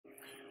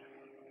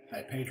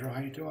Hi, Pedro.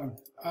 How you doing?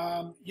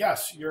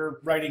 Yes, your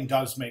writing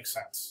does make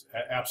sense.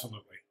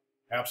 Absolutely.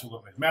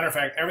 Absolutely. Matter of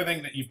fact,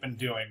 everything that you've been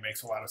doing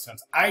makes a lot of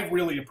sense. I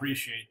really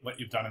appreciate what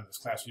you've done in this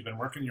class. You've been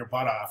working your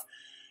butt off,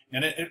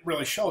 and it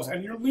really shows.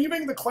 And you're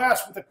leaving the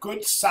class with a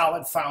good,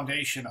 solid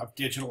foundation of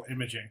digital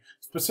imaging,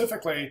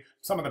 specifically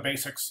some of the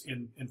basics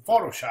in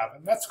Photoshop.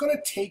 And that's going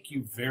to take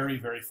you very,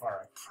 very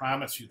far. I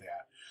promise you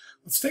that.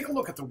 Let's take a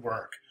look at the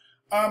work.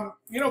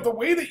 The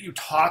way that you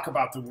talk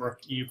about the work,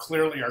 you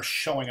clearly are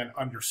showing an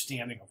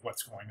understanding of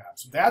what's going on.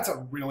 So that's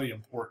a really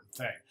important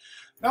thing.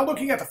 Now,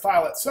 looking at the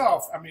file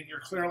itself, I mean, you're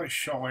clearly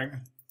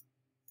showing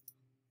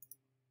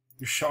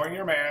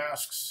your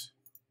masks.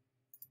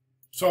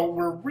 So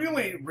we're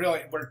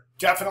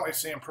definitely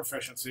seeing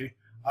proficiency.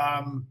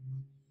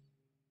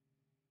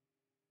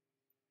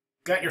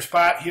 Got your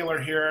spot healer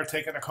here,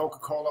 taking the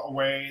Coca-Cola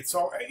away.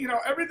 So,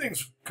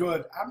 everything's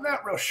good. I'm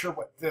not real sure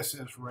what this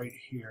is right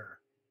here.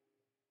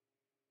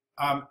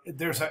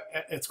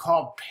 It's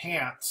called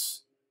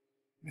pants.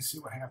 Let me see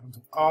what happens.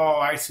 Oh,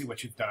 I see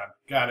what you've done.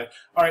 Got it.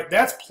 All right,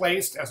 that's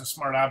placed as a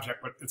smart object,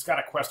 but it's got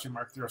a question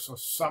mark there. So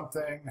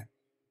something,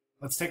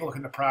 let's take a look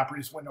in the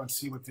properties window and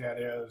see what that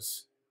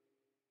is.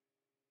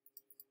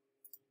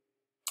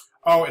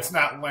 Oh, it's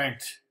not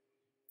linked.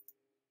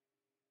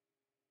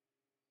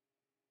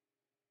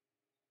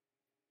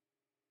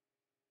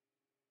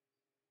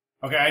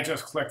 Okay, I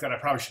just clicked it. I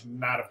probably should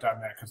not have done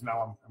that because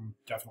now I'm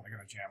definitely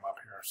going to jam up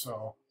here.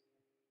 So,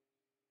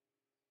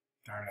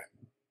 darn it.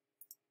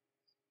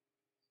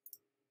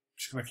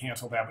 Just going to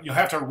cancel that, but you'll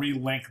have to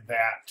relink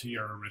that to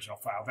your original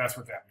file. That's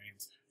what that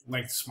means.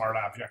 Linked smart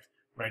object.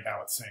 Right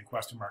now it's saying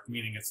question mark,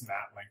 meaning it's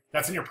not linked.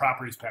 That's in your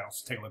properties panel,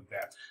 so take a look at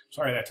that.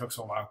 Sorry that took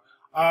so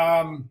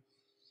long.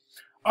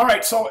 All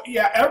right, so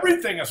yeah,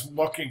 everything is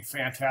looking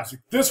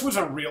fantastic. This was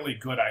a really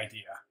good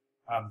idea.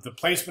 The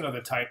placement of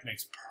the type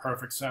makes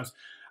perfect sense.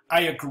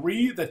 I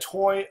agree the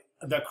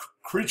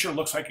creature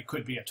looks like it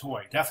could be a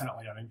toy,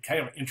 definitely. I mean, kind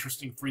of an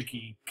interesting,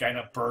 freaky, kind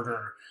of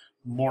birder,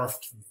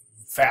 morphed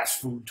fast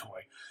food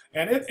toy.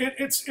 And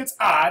it's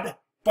odd,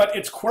 but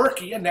it's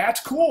quirky, and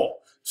that's cool.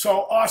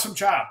 So awesome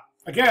job.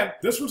 Again,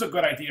 this was a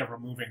good idea,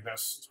 removing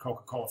this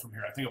Coca-Cola from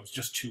here. I think it was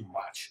just too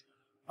much.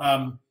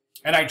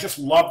 And I just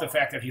love the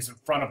fact that he's in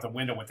front of the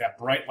window with that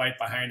bright light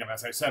behind him.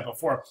 As I said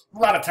before, a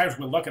lot of times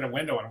we look at a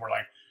window and we're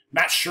like,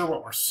 not sure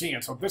what we're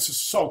seeing. So this is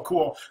so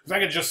cool, because I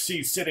can just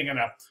see sitting in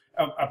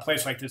a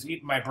place like this,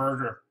 eating my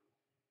burger,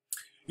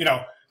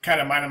 kind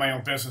of minding my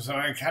own business, and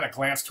I kind of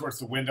glance towards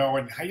the window,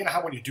 and you know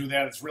how when you do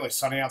that, it's really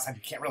sunny outside,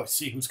 you can't really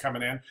see who's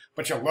coming in,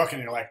 but you're looking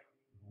and you're like,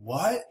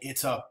 what?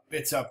 It's a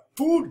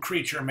food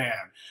creature,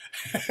 man.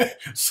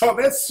 So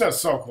that's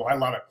just so cool. I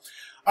love it.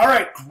 All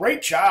right,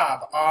 great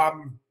job.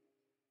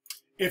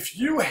 If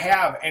you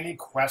have any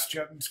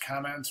questions,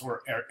 comments,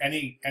 or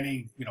any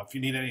if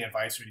you need any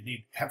advice, or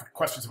have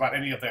questions about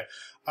any of the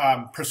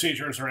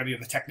procedures or any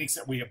of the techniques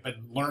that we have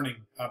been learning,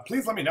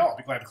 please let me know. I'll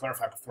be glad to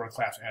clarify before the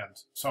class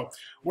ends. So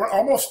we're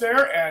almost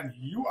there, and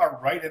you are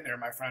right in there,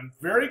 my friend.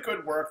 Very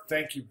good work.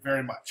 Thank you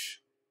very much.